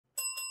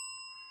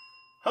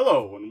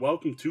Hello and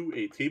welcome to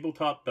a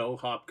Tabletop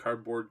Bellhop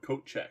Cardboard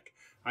Coat Check.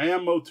 I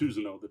am Mo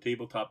Tuzano, the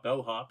Tabletop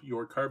Bellhop,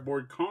 your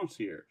cardboard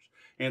concierge,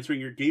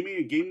 answering your gaming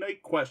and game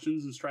night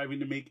questions and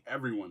striving to make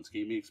everyone's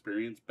gaming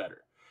experience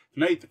better.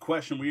 Tonight, the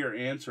question we are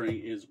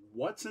answering is,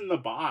 what's in the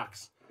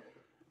box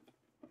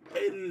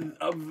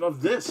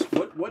of this?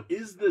 What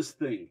is this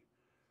thing?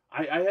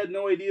 I had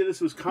no idea this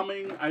was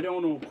coming. I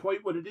don't know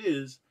quite what it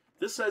is.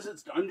 This says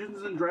it's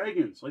Dungeons and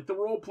Dragons, like the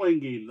role-playing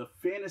game, the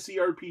fantasy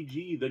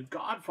RPG, the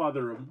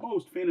godfather of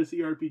most fantasy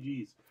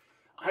RPGs.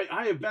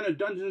 I have been a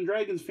Dungeons and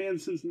Dragons fan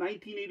since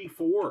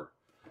 1984.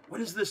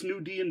 What is this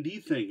new D&D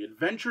thing?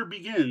 Adventure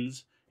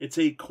Begins. It's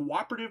a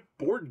cooperative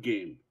board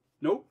game.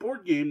 No,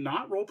 board game,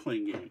 not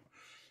role-playing game.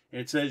 And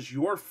it says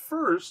your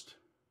first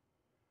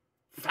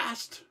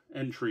fast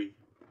entry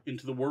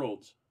into the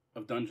worlds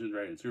of Dungeons and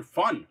Dragons. Your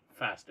fun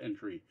fast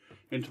entry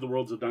into the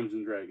worlds of Dungeons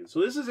and Dragons.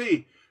 So this is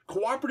a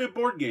cooperative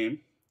board game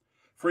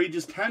for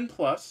ages 10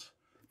 plus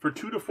for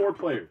 2 to 4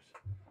 players.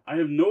 I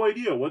have no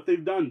idea what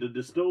they've done to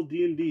distill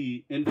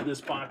D&D into this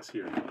box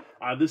here.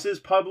 This is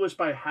published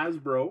by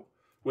Hasbro,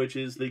 which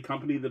is the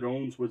company that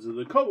owns Wizards of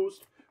the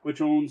Coast, which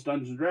owns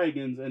Dungeons and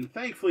Dragons, and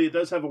thankfully it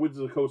does have a Wizards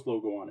of the Coast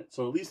logo on it.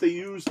 So at least they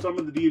used some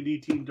of the D&D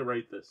team to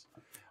write this.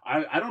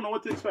 I don't know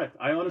what to expect.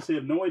 I honestly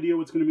have no idea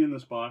what's going to be in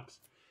this box.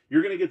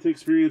 You're going to get to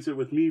experience it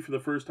with me for the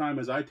first time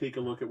as I take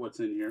a look at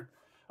what's in here.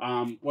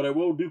 What I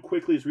will do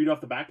quickly is read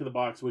off the back of the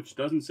box, which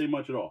doesn't say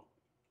much at all.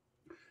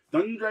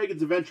 Dungeons &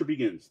 Dragons Adventure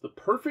Begins, the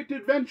perfect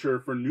adventure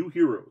for new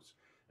heroes.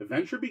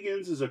 Adventure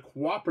Begins is a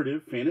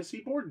cooperative fantasy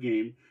board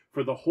game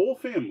for the whole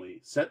family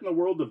set in the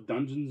world of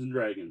Dungeons &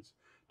 Dragons.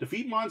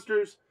 Defeat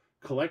monsters,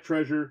 collect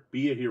treasure,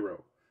 be a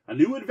hero. A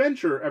new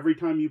adventure every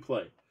time you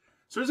play.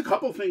 So there's a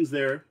couple things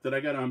there that I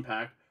got to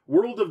unpack.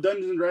 World of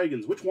Dungeons &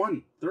 Dragons. Which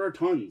one? There are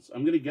tons.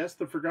 I'm going to guess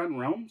the Forgotten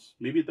Realms.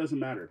 Maybe it doesn't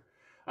matter.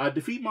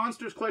 Defeat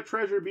monsters, collect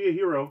treasure, be a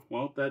hero.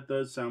 Well, that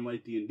does sound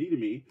like D&D to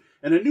me.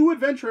 And a new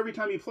adventure every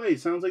time you play.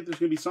 Sounds like there's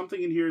going to be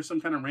something in here,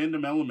 some kind of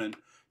random element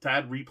to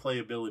add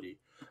replayability.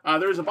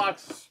 There's a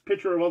box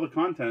picture of all the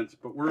contents,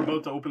 but we're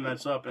about to open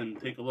this up and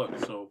take a look,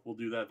 so we'll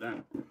do that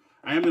then.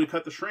 I am going to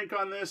cut the shrink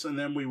on this, and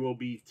then we will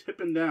be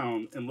tipping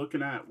down and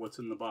looking at what's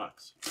in the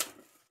box.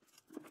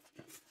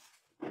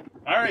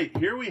 All right,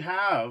 here we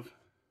have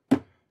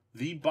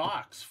the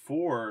box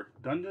for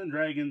Dungeons &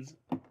 Dragons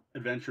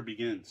Adventure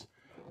Begins.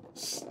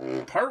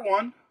 Part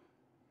 1.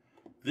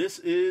 This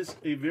is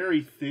a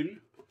very thin,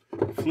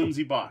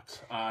 flimsy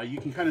box. You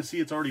can kind of see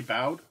it's already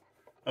bowed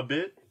a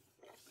bit.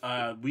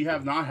 We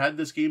have not had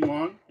this game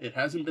long. It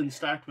hasn't been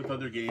stacked with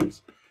other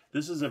games.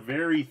 This is a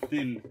very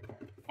thin,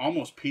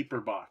 almost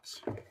paper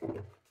box.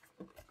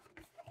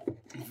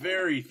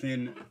 Very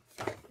thin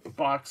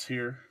box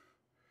here.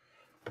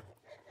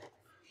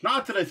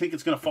 Not that I think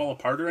it's going to fall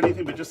apart or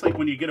anything, but just like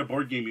when you get a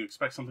board game, you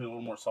expect something a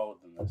little more solid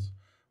than this.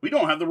 We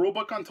don't have the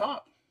rulebook on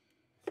top.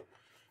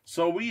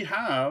 So we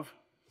have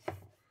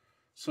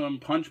some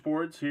punch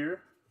boards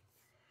here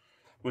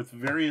with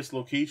various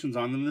locations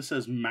on them. This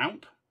says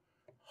Mount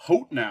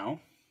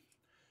Hote-now,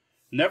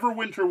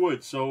 Neverwinter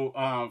Woods. So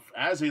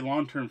as a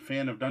long-term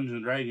fan of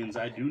Dungeons & Dragons,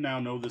 I do now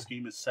know this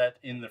game is set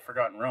in the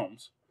Forgotten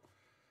Realms.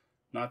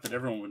 Not that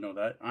everyone would know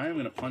that. I am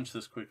going to punch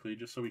this quickly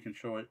just so we can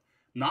show it.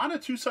 Not a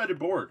two-sided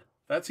board.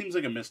 That seems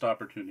like a missed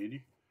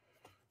opportunity.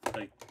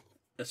 Like,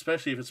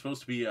 especially if it's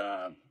supposed to be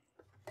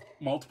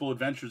multiple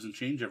adventures and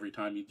change every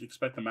time. You'd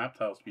expect the map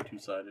tiles to be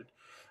two-sided.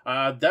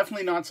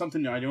 Definitely not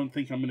something I don't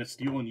think I'm going to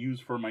steal and use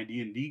for my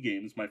D&D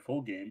games, my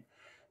full game,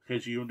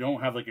 because you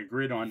don't have like a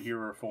grid on here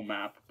or a full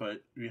map.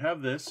 But we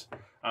have this.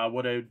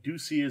 What I do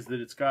see is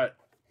that it's got...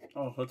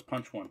 Oh, let's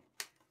punch one.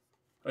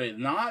 Wait,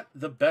 not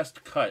the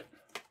best cut.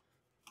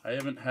 I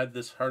haven't had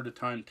this hard a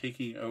time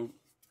taking out...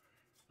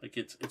 Like,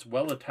 it's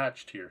well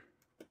attached here.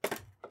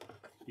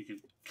 You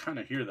can kind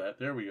of hear that.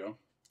 There we go.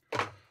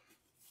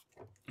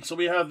 So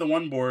we have the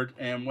one board,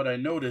 and what I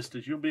noticed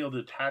is you'll be able to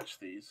attach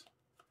these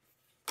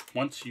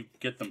once you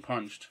get them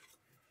punched.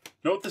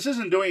 Note, this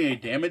isn't doing any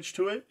damage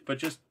to it, but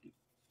just,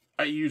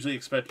 I usually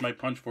expect my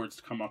punch boards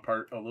to come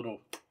apart a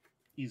little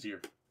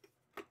easier.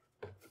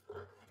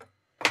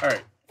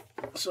 Alright,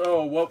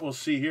 so what we'll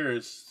see here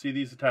is, see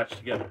these attached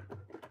together.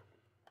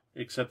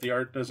 Except the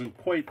art doesn't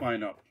quite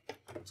line up.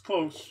 It's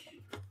close.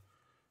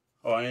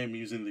 Oh, I am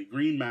using the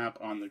green map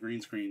on the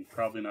green screen.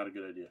 Probably not a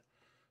good idea.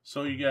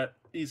 So you get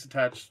these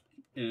attached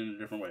in a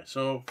different way.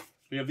 So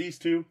we have these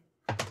two.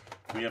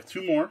 We have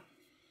two more.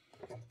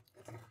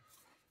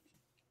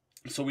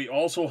 So we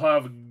also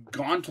have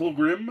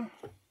Gauntlgrim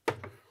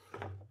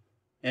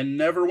and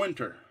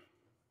Neverwinter,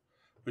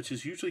 which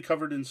is usually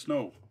covered in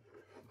snow.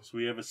 So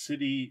we have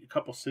a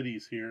couple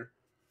cities here.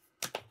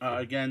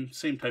 Again,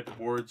 same type of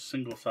boards,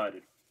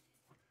 single-sided.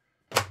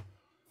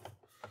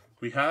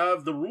 We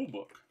have the rule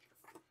book.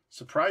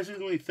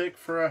 Surprisingly thick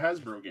for a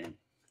Hasbro game.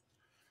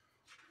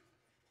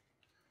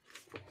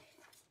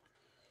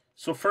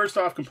 So first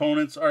off,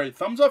 components. Alright,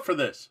 thumbs up for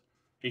this.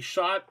 A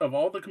shot of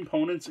all the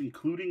components,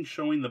 including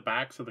showing the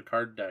backs of the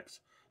card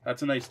decks.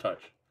 That's a nice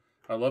touch.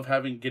 I love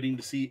getting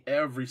to see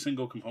every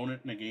single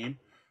component in a game,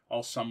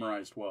 all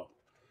summarized well.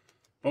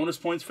 Bonus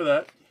points for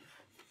that.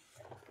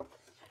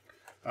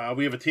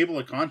 We have a table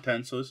of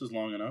contents, so this is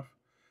long enough.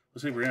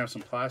 Looks like we're going to have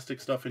some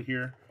plastic stuff in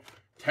here.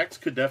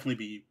 Text could definitely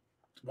be...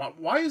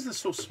 Why is this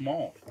so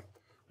small?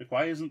 Like,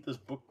 why isn't this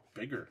book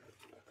bigger?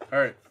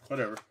 Alright,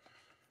 whatever.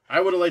 I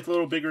would have liked a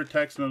little bigger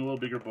text and a little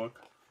bigger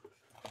book.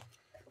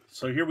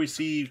 So here we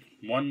see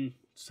one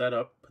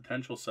setup,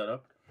 potential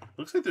setup.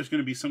 Looks like there's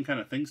going to be some kind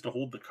of things to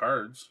hold the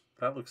cards.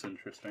 That looks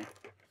interesting.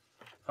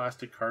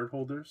 Plastic card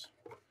holders.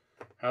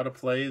 How to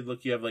play.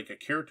 Look, you have like a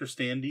character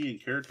standee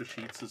and character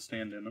sheets that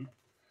stand in them.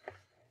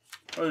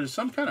 Oh, there's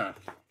some kind of...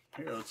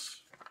 Here,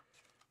 let's...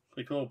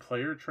 Like a little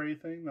player tray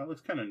thing. That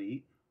looks kind of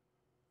neat.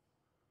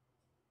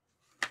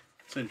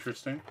 It's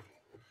interesting.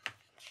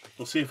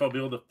 We'll see if I'll be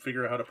able to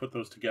figure out how to put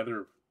those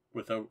together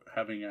without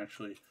having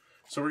actually...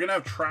 So we're going to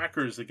have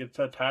trackers that get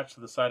attached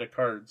to the side of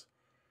cards.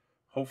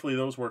 Hopefully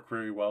those work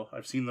very well.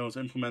 I've seen those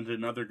implemented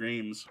in other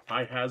games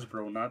by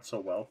Hasbro, not so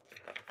well.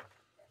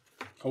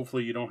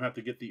 Hopefully you don't have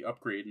to get the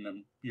upgrade in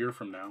a year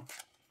from now.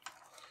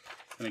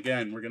 And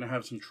again, we're going to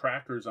have some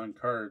trackers on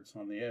cards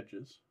on the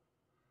edges.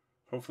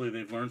 Hopefully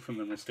they've learned from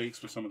their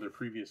mistakes with some of their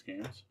previous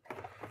games.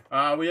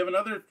 We have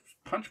another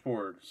punch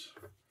boards.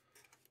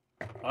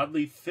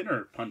 Oddly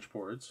thinner punch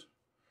boards.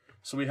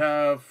 So we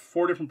have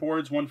 4 different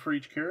boards, one for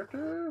each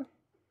character.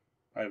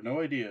 I have no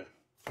idea.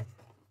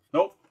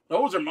 Nope,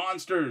 those are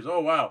monsters.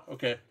 Oh wow,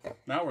 okay.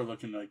 Now we're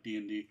looking like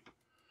D&D.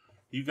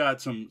 You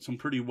got some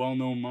pretty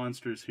well-known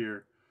monsters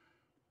here.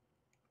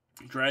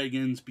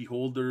 Dragons,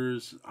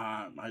 beholders,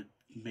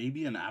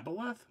 maybe an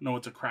aboleth? No,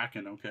 it's a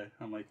kraken. Okay,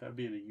 I'm like, that'd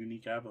be a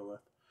unique aboleth.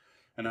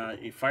 And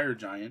a fire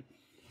giant.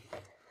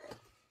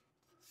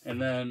 And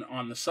then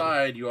on the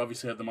side, you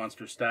obviously have the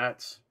monster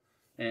stats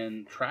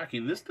and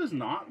tracking. This does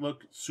not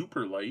look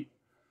super light.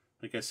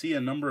 Like, I see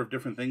a number of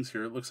different things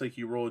here. It looks like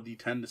you roll a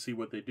d10 to see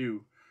what they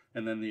do,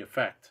 and then the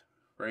effect,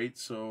 right?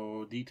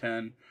 So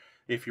d10,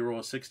 if you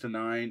roll a 6 to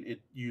 9,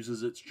 it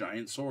uses its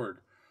giant sword.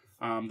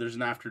 There's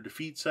an after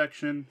defeat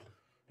section.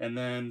 And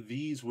then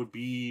these would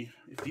be,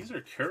 if these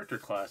are character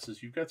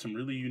classes, you've got some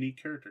really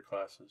unique character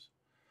classes.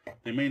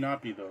 They may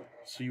not be, though.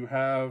 So you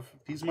have,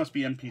 these must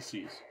be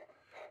NPCs.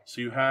 So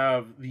you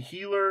have the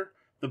healer,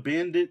 the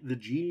bandit, the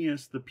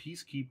genius, the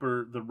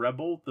peacekeeper, the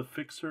rebel, the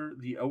fixer,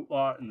 the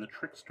outlaw, and the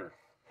trickster.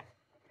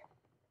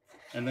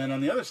 And then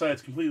on the other side,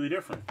 it's completely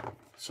different.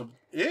 So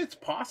it's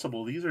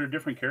possible these are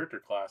different character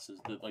classes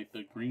that, like,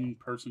 the green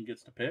person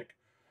gets to pick.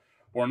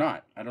 Or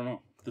not. I don't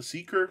know. The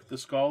seeker, the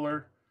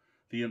scholar,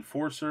 the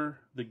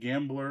enforcer, the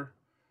gambler,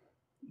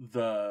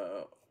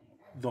 the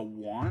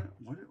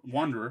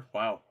wanderer,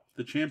 wow,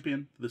 the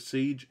champion, the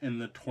sage,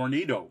 and the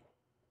tornado.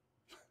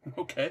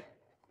 Okay.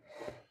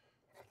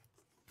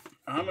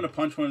 I'm going to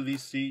punch one of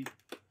these, see.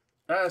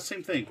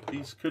 Same thing.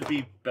 These could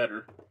be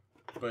better,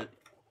 but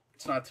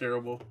it's not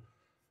terrible.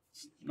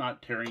 It's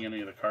not tearing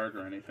any of the card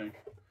or anything.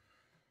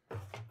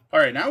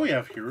 Alright, now we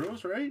have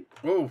heroes, right?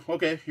 Oh,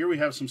 okay. Here we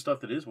have some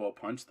stuff that is well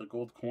punched. The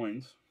gold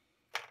coins.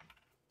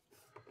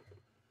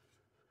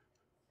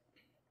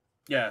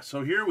 Yeah,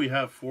 so here we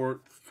have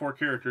four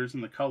characters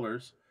in the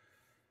colors.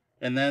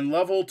 And then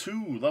level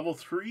 2, level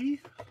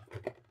 3,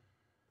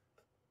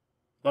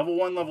 level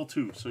 1, level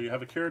 2. So you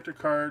have a character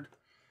card,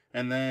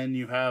 and then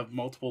you have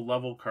multiple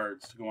level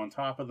cards to go on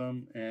top of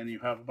them, and you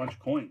have a bunch of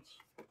coins.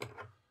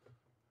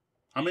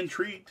 I'm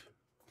intrigued.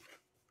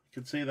 I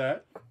could say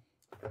that.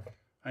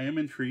 I am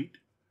intrigued.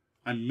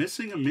 I'm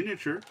missing a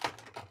miniature.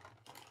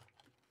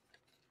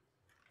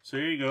 So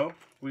there you go.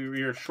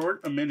 We are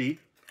short a mini.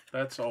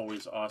 That's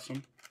always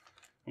awesome.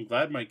 I'm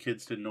glad my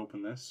kids didn't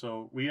open this.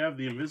 So we have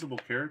the invisible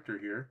character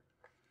here.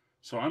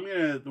 So I'm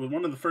going to,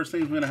 one of the first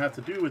things I'm going to have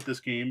to do with this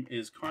game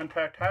is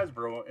contact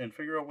Hasbro and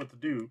figure out what to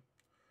do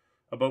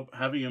about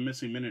having a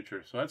missing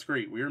miniature. So that's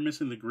great. We are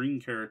missing the green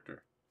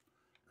character.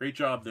 Great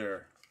job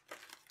there,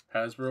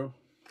 Hasbro.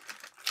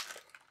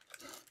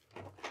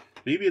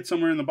 Maybe it's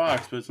somewhere in the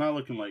box, but it's not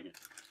looking like it.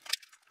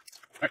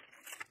 Right.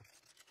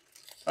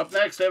 Up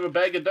next, I have a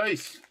bag of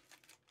dice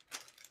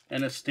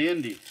and a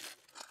standee.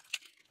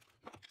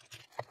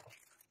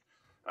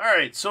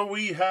 Alright, so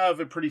we have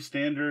a pretty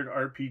standard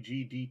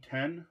RPG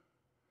D10,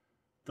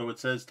 though it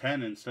says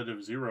 10 instead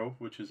of 0,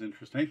 which is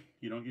interesting.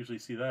 You don't usually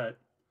see that.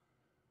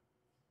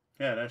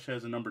 Yeah, it actually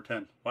has a number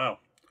 10. Wow.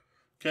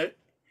 Okay.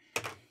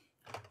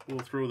 We'll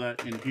throw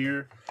that in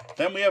here.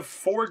 Then we have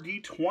 4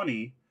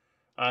 D20,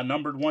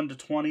 numbered 1 to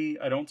 20.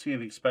 I don't see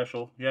anything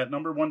special. Yeah,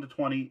 numbered 1 to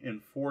 20 in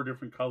 4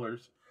 different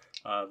colors.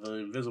 The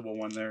invisible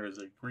one there is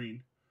a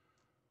green.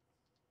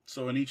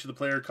 So in each of the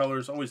player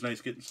colors, always nice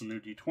getting some new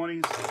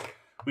D20s.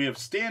 We have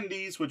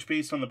standees, which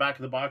based on the back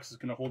of the box is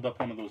going to hold up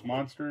one of those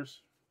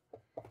monsters,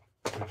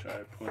 which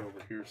I put over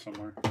here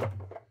somewhere.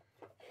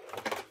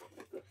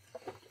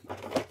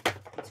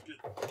 That's good.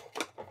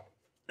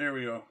 There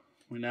we go.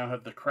 We now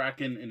have the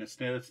Kraken in a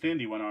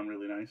standee. Went on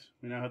really nice.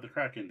 We now have the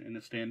Kraken in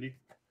a standee.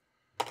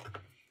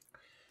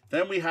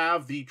 Then we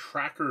have the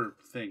tracker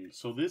thing.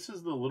 So this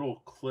is the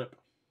little clip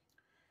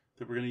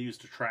that we're going to use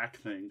to track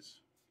things.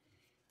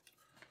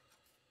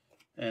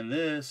 And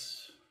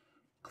this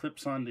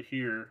clips onto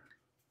here.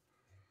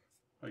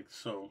 Like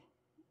so.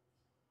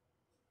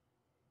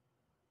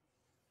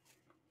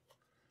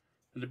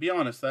 And to be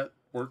honest, that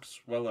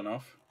works well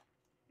enough.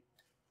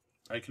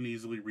 I can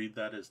easily read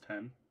that as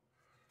 10.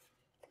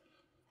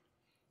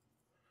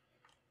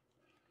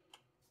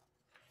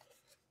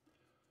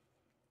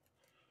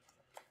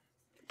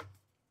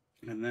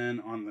 And then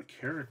on the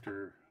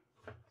character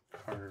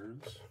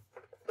cards,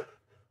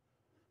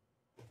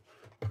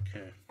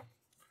 okay.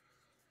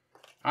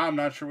 I'm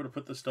not sure where to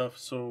put this stuff,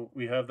 so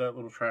we have that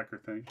little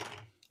tracker thing.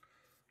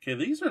 Okay,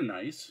 these are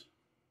nice.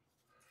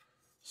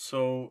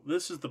 So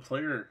this is the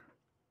player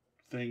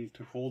thing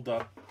to hold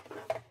up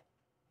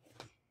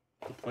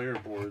the player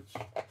boards,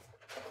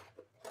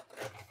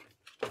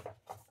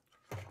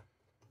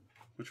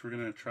 which we're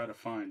going to try to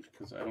find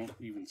because I don't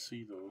even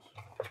see those.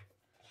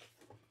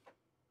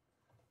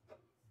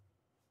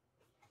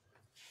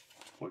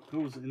 What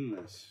goes in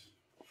this?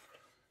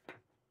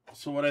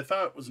 So what I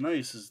thought was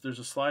nice is there's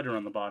a slider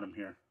on the bottom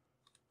here.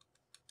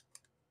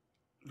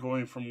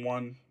 Going from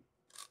 1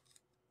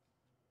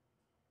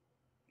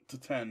 to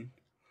 10.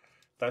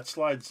 That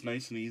slides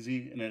nice and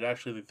easy, and it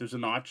actually, like, there's a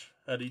notch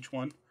at each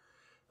one.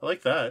 I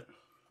like that.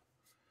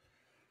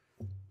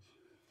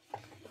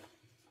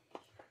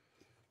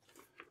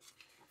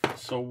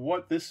 So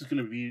what this is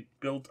going to be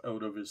built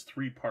out of is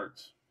 3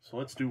 parts. So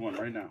let's do one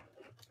right now.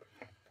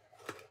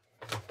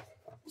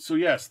 So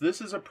yes,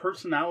 this is a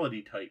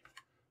personality type.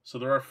 So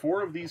there are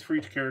 4 of these for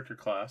each character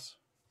class.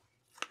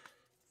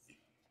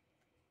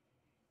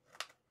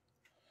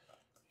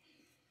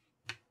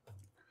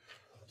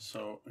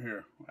 So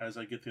here, as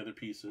I get the other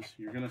pieces,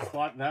 you're going to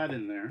slot that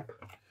in there.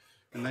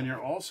 And then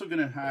you're also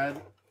going to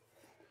add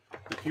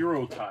the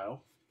hero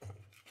tile.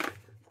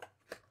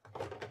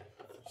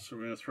 So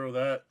we're going to throw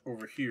that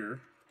over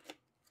here.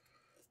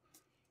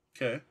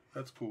 Okay,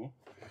 that's cool.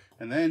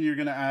 And then you're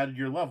going to add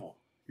your level,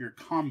 your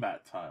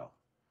combat tile.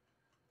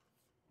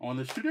 Oh, and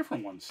there's 2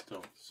 different ones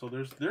still. So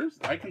there's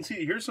I can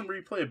see, here's some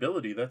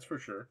replayability, that's for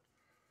sure.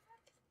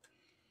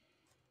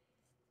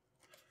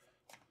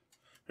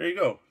 There you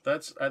go.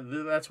 That's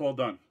well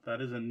done.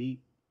 That is a neat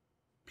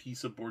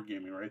piece of board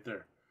gaming right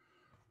there.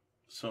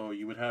 So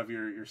you would have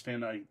your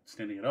standing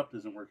it up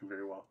isn't working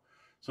very well.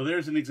 So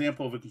there's an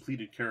example of a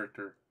completed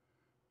character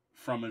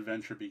from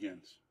Adventure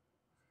Begins.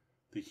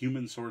 The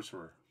Human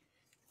Sorcerer.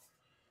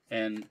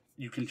 And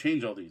you can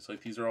change all these.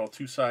 Like, these are all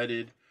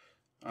 2-sided.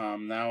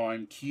 Now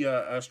I'm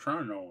Kia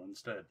Astrano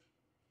instead.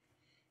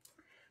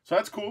 So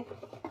that's cool.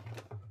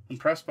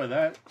 Impressed by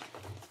that.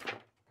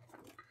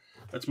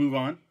 Let's move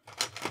on.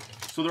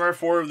 So there are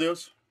 4 of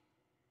those.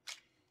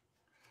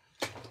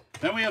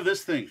 Then we have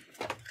this thing,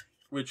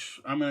 which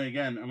I'm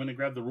gonna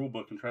grab the rule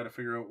book and try to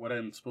figure out what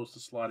I'm supposed to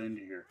slot into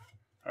here.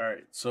 All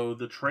right, so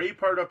the tray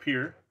part up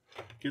here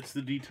gets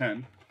the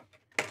D10.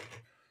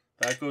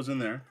 That goes in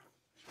there.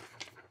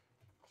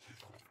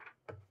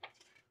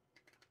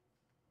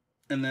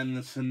 And then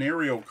the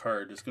scenario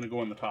card is going to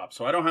go on the top.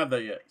 So I don't have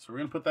that yet. So we're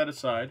going to put that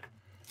aside.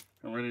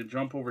 And we're going to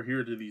jump over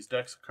here to these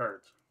decks of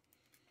cards.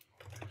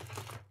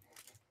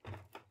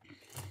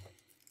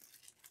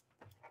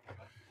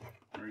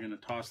 We're going to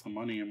toss the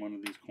money in one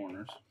of these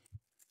corners.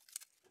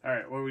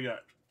 Alright, what do we got?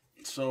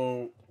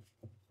 So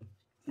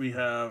we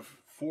have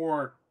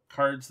 4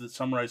 cards that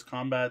summarize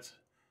combat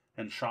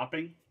and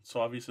shopping. So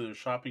obviously there's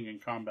shopping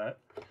and combat.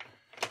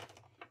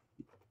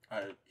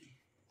 I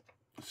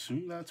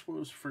assume that's what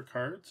was for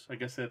cards. I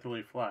guess they have to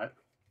lay flat.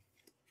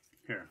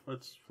 Here,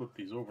 let's flip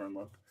these over and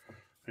look.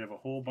 We have a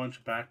whole bunch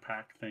of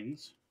backpack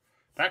things.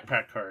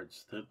 Backpack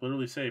cards that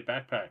literally say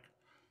backpack.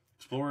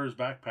 Explorer's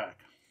backpack.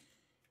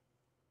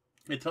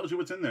 It tells you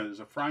what's in there. There's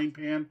a frying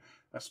pan,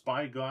 a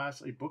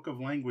spyglass, a book of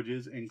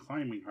languages, and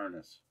climbing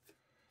harness.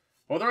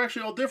 Well, they're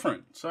actually all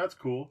different, so that's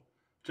cool.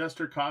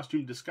 Jester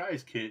costume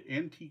disguise kit,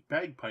 antique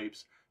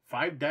bagpipes,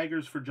 5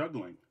 daggers for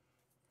juggling.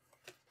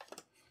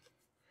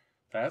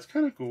 That's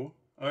kind of cool.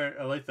 Alright,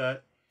 I like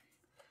that.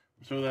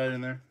 Throw that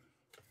in there.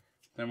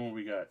 Then what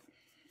we got?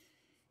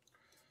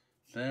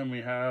 Then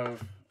we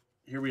have...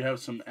 Here we have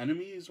some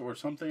enemies or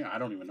something. I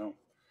don't even know.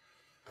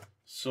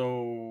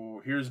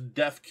 So, here's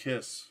Death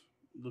Kiss.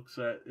 Looks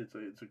at...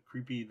 It's a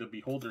creepy... The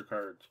Beholder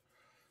card.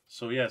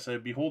 So, yes, I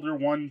have Beholder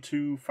 1,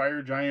 2,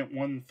 Fire Giant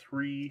 1,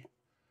 3,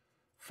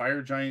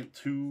 Fire Giant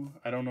 2.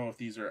 I don't know if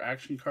these are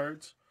action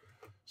cards.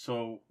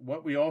 So,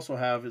 what we also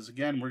have is,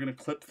 again, we're going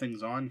to clip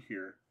things on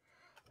here.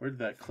 Where did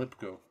that clip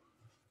go?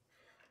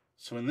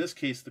 So in this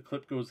case, the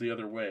clip goes the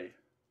other way.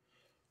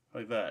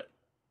 Like that.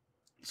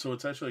 So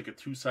it's actually like a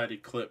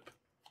 2-sided clip.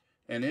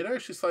 And it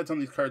actually slides on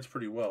these cards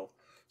pretty well.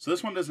 So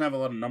this one doesn't have a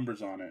lot of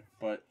numbers on it.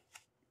 But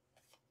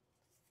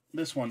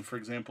this one, for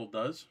example,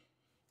 does.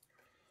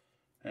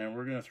 And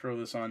we're going to throw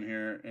this on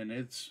here. And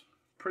it's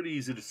pretty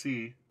easy to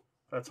see.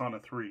 That's on a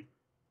 3.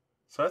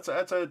 So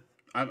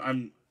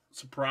I'm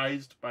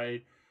surprised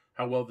by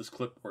how well this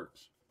clip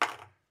works.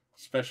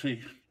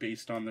 Especially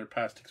based on their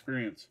past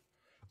experience.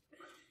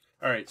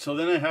 Alright, so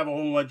then I have a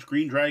whole bunch.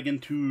 Green Dragon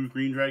 2,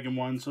 Green Dragon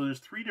 1. So there's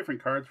 3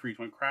 different cards for each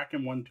one.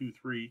 Kraken 1, 2,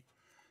 3.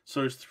 So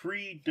there's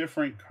 3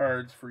 different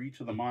cards for each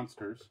of the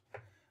monsters.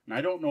 And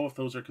I don't know if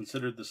those are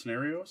considered the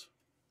scenarios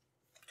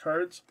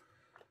cards.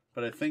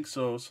 But I think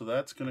so. So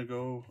that's going to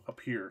go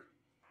up here.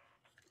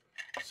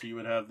 So you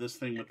would have this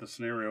thing with the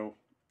scenario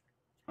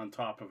on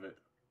top of it.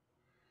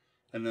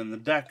 And then the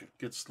deck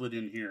gets slid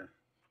in here.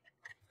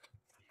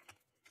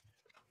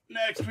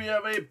 Next, we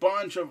have a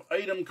bunch of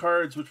item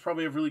cards, which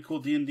probably have really cool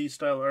D&D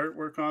style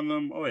artwork on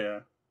them. Oh,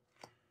 yeah.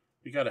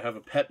 We got to have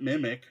a pet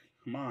mimic.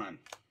 Come on.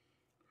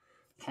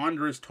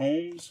 Ponderous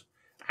tomes.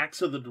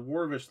 Axe of the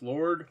Dwarvish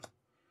Lord.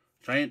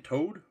 Giant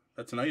toad.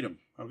 That's an item.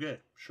 Okay,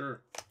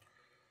 sure.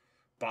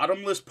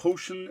 Bottomless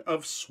potion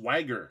of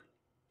swagger.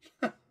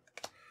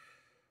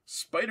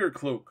 Spider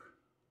cloak.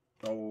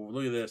 Oh,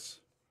 look at this.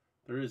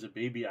 There is a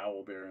baby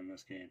owlbear in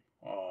this game.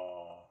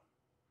 Oh.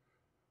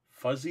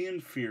 Fuzzy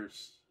and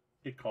fierce.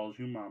 It calls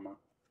you mama.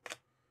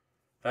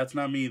 That's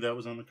not me. That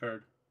was on the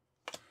card.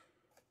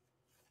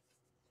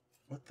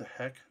 What the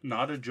heck?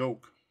 Not a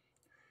joke.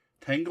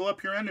 Tangle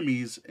up your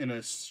enemies in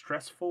a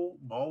stressful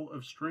ball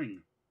of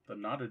string. The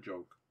not a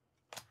joke.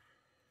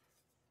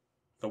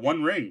 The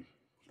One Ring.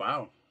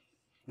 Wow.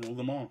 Rule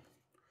them all.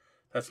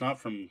 That's not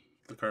from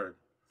the card.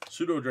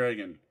 Pseudo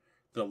Dragon.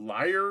 The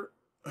Liar.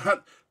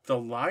 The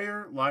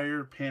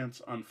Liar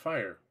Pants on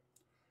Fire.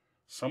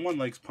 Someone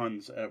likes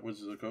puns at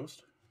Wizards of the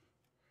Coast.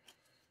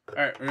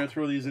 Alright, we're going to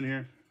throw these in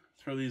here.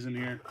 Throw these in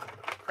here.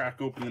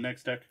 Crack open the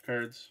next deck of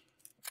cards.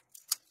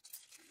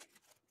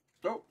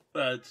 Oh,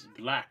 it's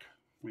black.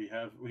 We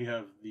have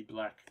the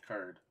black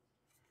card.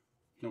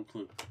 No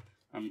clue.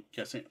 I'm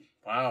guessing.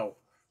 Wow.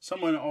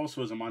 Someone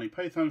also is a Monty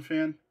Python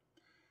fan.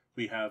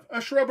 We have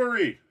a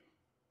shrubbery.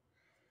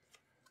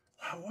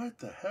 Wow, what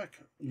the heck?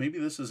 Maybe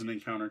this is an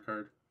encounter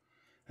card.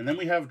 And then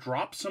we have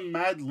Drop Some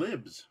Mad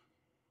Libs.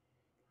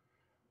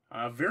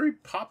 A very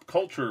pop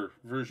culture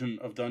version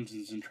of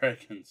Dungeons and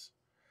Dragons.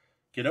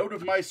 Get Out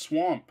of My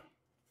Swamp.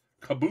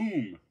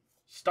 Kaboom.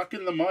 Stuck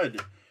in the Mud.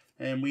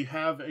 And we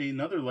have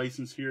another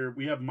license here.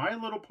 We have My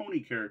Little Pony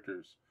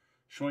characters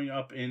showing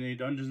up in a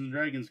Dungeons and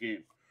Dragons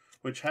game,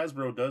 which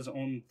Hasbro does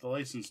own the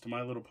license to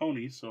My Little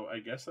Pony, so I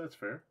guess that's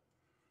fair.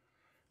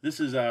 This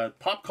is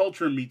pop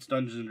culture meets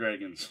Dungeons and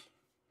Dragons.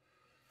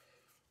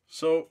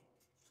 So,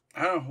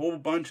 I have a whole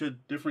bunch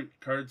of different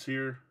cards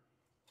here.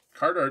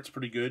 Card art's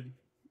pretty good.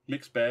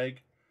 Mixed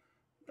bag.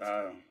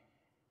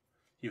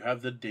 You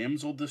have the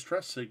Damsel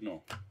Distress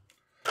Signal.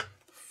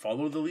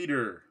 Follow the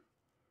Leader.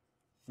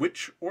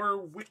 Witch or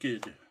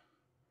Wicked.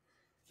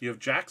 You have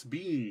Jack's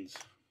Beans.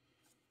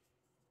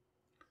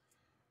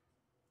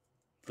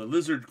 The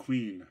Lizard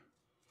Queen.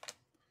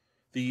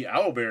 The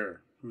Owlbear,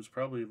 who's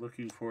probably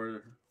looking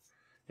for...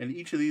 And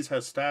each of these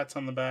has stats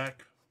on the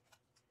back.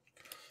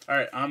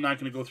 Alright, I'm not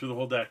going to go through the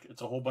whole deck.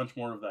 It's a whole bunch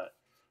more of that.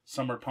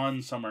 Some are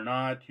puns, some are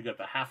not. You got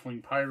the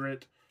Halfling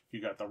Pirate.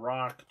 You got the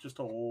Rock. Just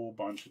a whole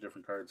bunch of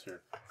different cards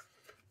here.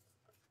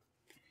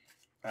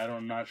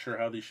 I'm not sure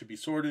how these should be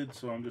sorted,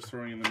 so I'm just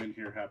throwing them in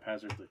here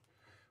haphazardly.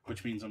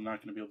 Which means I'm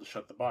not going to be able to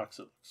shut the box,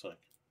 it looks like.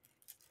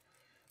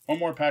 One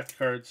more pack of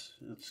cards,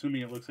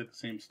 assuming it looks like the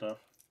same stuff.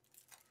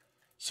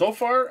 So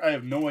far, I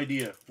have no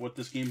idea what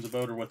this game's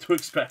about or what to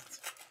expect.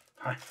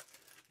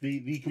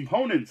 The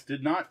components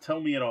did not tell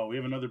me at all. We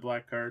have another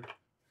black card.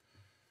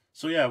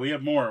 So yeah, we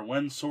have more.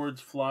 When Swords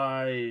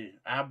Fly,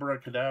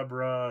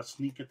 Abracadabra,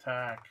 Sneak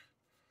Attack,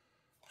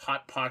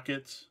 Hot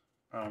Pockets.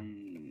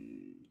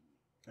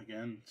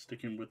 Again,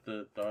 sticking with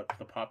the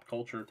pop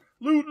culture.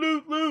 Loot,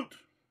 loot, loot!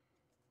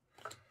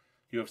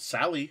 You have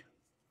Sally,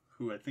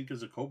 who I think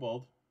is a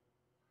kobold.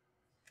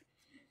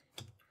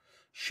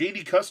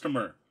 Shady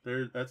Customer.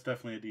 That's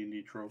definitely a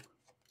D&D trope.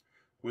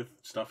 With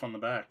stuff on the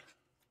back.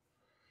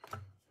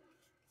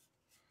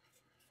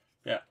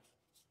 Yeah.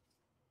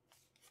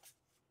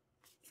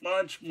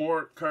 Much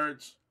more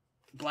cards.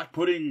 Black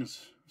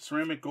Puddings.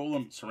 Ceramic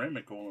Golem.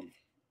 Ceramic Golem.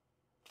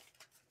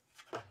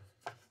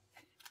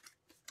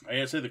 I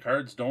gotta say, the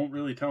cards don't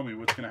really tell me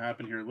what's going to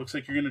happen here. It looks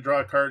like you're going to draw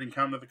a card and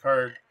counter the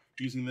card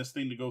using this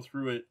thing to go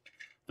through it.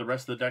 The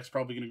rest of the deck's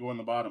probably going to go on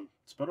the bottom.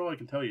 That's about all I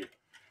can tell you.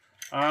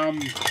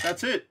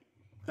 That's it.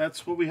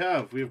 That's what we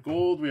have. We have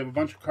gold. We have a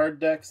bunch of card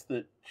decks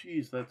that,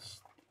 geez,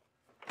 that's...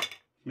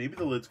 Maybe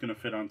the lid's going to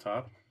fit on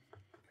top.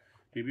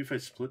 Maybe if I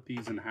split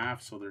these in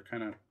half so they're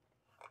kind of...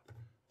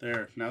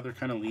 There. Now they're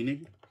kind of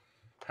leaning.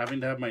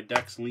 Having to have my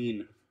decks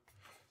lean.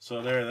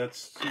 So there,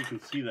 that's... So you can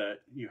see that.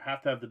 You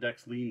have to have the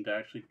decks lean to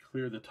actually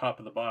clear the top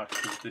of the box.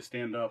 Because if they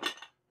stand up,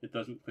 it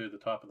doesn't clear the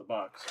top of the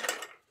box.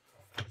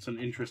 It's an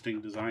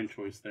interesting design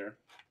choice there.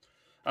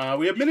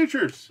 We have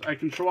miniatures. I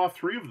can show off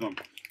 3 of them.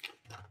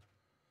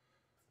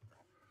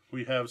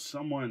 We have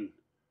someone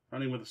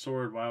running with a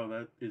sword. Wow,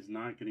 that is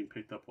not getting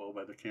picked up well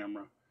by the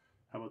camera.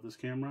 How about this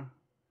camera?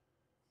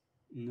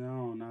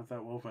 No, not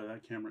that well by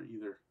that camera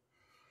either.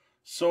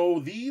 So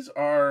these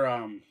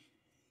are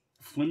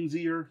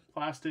flimsier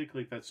plastic,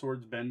 like that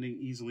sword's bending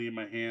easily in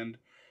my hand.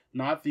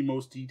 Not the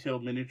most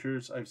detailed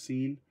miniatures I've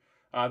seen.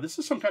 This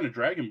is some kind of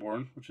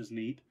Dragonborn, which is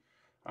neat.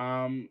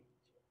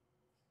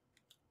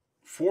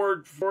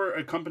 For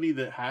a company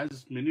that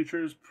has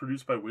miniatures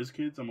produced by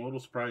WizKids, I'm a little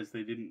surprised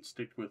they didn't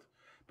stick with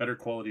better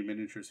quality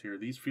miniatures here.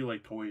 These feel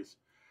like toys.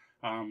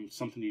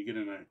 Something you get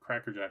in a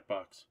Cracker Jack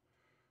box.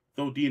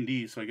 Though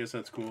D&D, so I guess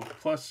that's cool.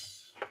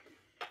 Plus,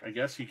 I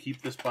guess you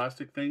keep this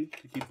plastic thing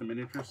to keep the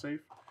miniatures safe.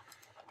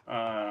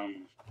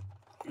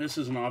 This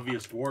is an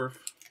obvious dwarf.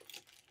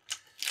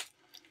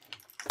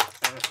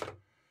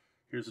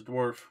 Here's a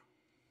dwarf.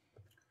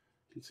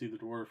 You can see the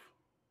dwarf.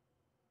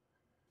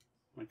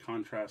 My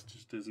contrast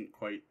just isn't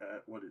quite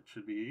at what it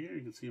should be. Here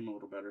you can see him a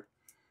little better.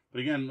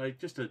 But again, like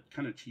just a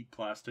kind of cheap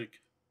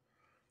plastic.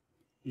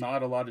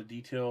 Not a lot of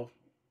detail.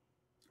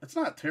 It's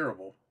not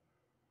terrible.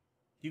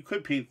 You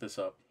could paint this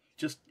up.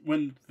 Just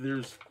when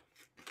there's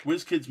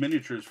WizKids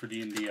miniatures for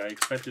D&D, I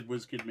expected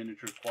WizKid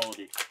miniatures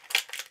quality.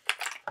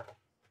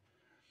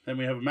 Then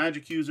we have a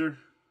magic user.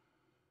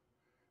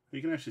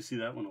 You can actually see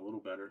that one a little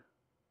better.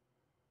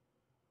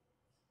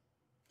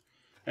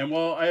 And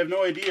while I have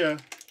no idea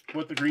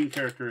what the green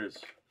character is,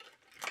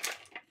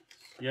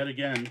 yet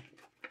again,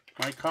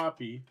 my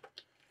copy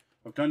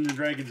of Dungeons &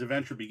 Dragons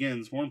Adventure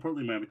Begins, more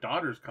importantly my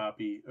daughter's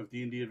copy of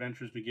D&D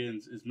Adventures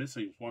Begins, is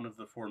missing one of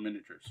the 4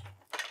 miniatures.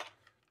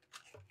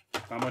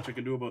 Not much I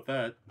can do about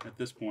that at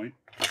this point.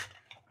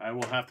 I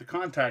will have to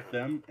contact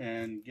them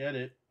and get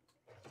it,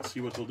 see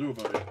what they'll do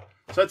about it.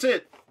 So that's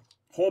it.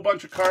 Whole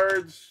bunch of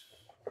cards,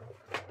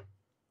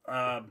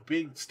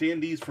 big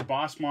standees for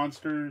boss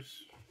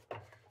monsters.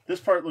 This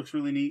part looks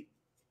really neat.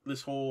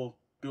 This whole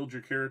build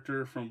your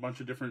character from a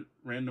bunch of different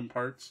random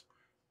parts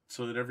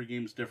so that every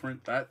game's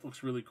different. That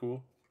looks really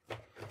cool.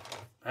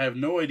 I have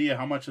no idea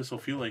how much this will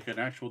feel like an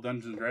actual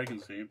Dungeons &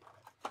 Dragons game.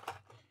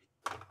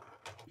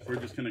 We're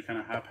just going to kind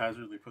of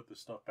haphazardly put this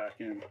stuff back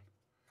in.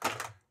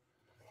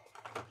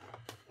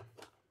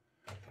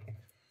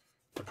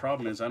 The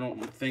problem is I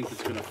don't think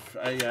it's going to...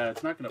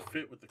 it's not going to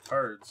fit with the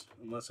cards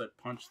unless I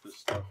punch this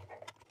stuff.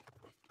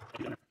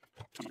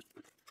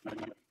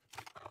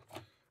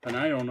 And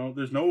I don't know.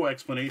 There's no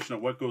explanation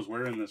of what goes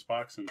where in this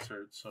box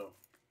insert, so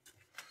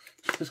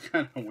just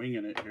kind of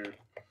winging it here.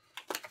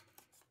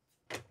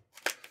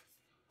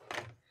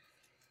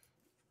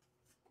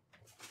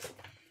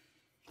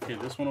 Okay,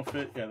 this one will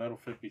fit. Yeah, that'll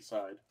fit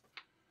beside.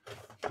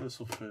 This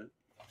will fit.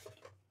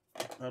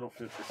 That'll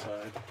fit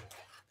beside.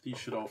 These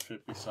should all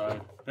fit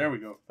beside. There we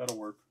go. That'll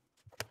work.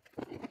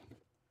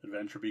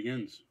 Adventure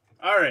Begins.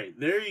 Alright,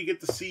 there you get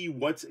to see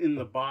what's in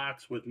the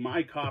box with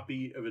my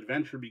copy of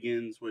Adventure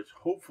Begins, which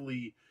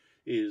hopefully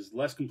is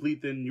less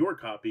complete than your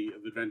copy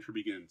of Adventure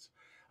Begins.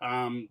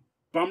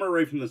 Bummer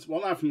right from the...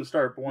 Well, not from the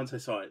start, but once I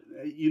saw it.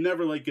 You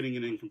never like getting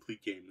an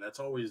incomplete game. That's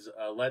always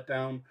a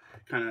letdown.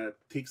 Kind of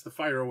takes the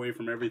fire away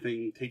from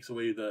everything. Takes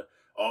away the,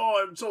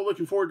 oh, I'm so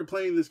looking forward to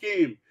playing this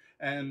game.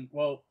 And,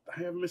 well, I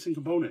have a missing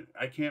component.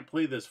 I can't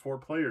play this 4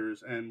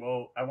 players. And,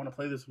 well, I want to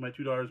play this with my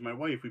 2 daughters and my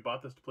wife. We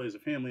bought this to play as a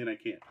family, and I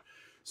can't.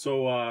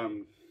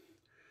 So,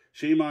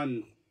 shame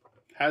on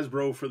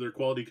Hasbro for their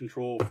quality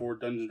control for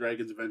Dungeons &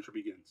 Dragons Adventure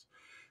Begins.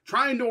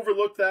 Trying to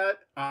overlook that.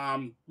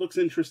 Looks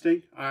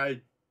interesting.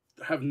 I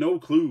have no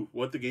clue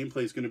what the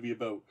gameplay is going to be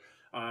about.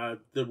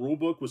 The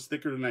rulebook was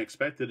thicker than I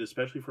expected,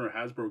 especially for a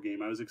Hasbro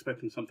game. I was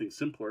expecting something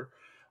simpler.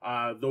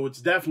 Though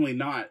it's definitely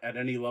not at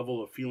any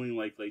level of feeling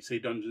like say,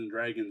 Dungeons &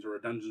 Dragons or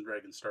a Dungeons &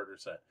 Dragons starter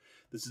set.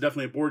 This is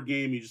definitely a board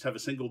game. You just have a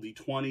single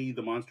D20.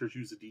 The monsters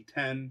use a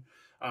D10.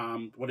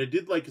 What I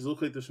did like is it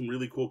looked like there's some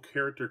really cool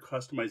character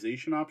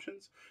customization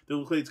options. They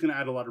look like it's going to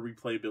add a lot of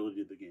replayability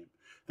to the game.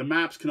 The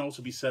maps can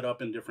also be set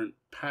up in different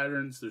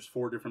patterns. There's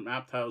 4 different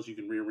map tiles you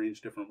can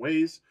rearrange different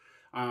ways.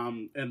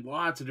 And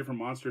lots of different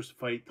monsters to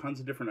fight, tons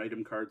of different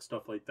item cards,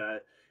 stuff like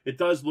that. It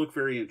does look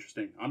very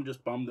interesting. I'm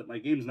just bummed that my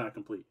game's not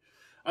complete.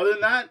 Other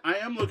than that, I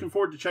am looking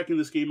forward to checking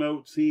this game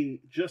out, seeing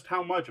just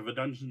how much of a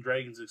Dungeons &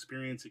 Dragons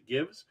experience it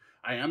gives.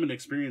 I am an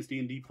experienced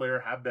D&D player,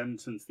 have been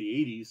since the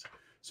 80s,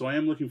 so I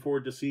am looking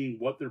forward to seeing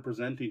what they're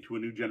presenting to a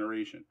new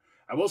generation.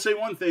 I will say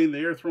one thing,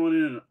 they are throwing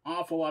in an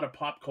awful lot of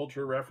pop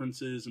culture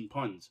references and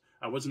puns.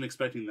 I wasn't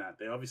expecting that.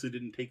 They obviously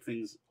didn't take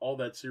things all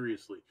that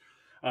seriously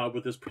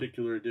with this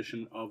particular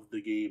edition of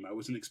the game. I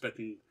wasn't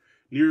expecting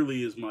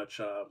nearly as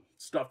much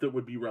stuff that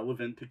would be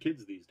relevant to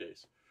kids these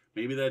days.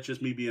 Maybe that's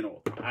just me being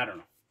old. I don't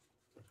know.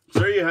 So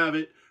there you have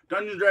it.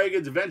 Dungeons &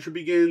 Dragons Adventure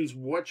Begins.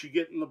 What you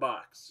get in the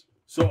box.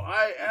 So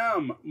I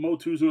am Mo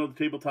Tuzano of the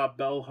Tabletop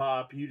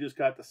Bellhop. You just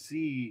got to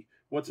see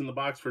what's in the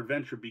box for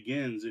Adventure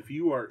Begins. If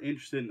you are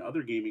interested in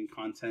other gaming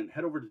content,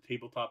 head over to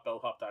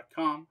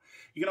tabletopbellhop.com.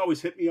 You can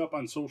always hit me up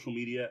on social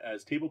media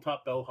as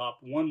Tabletop Bellhop,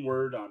 one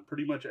word, on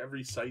pretty much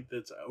every site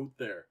that's out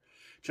there.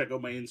 Check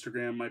out my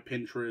Instagram, my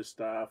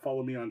Pinterest,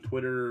 follow me on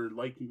Twitter,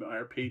 like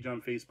our page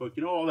on Facebook,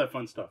 you know, all that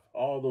fun stuff.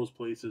 All those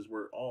places,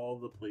 we're all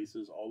the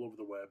places all over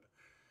the web.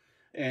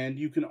 And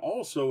you can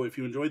also, if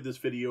you enjoyed this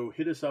video,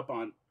 hit us up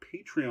on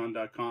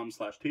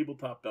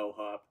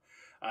patreon.com/tabletopbellhop.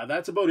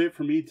 That's about it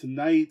for me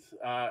tonight.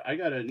 I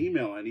got an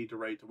email I need to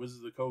write to Wizards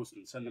of the Coast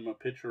and send them a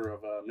picture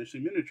of a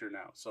missing miniature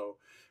now. So,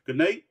 good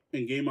night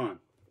and game on.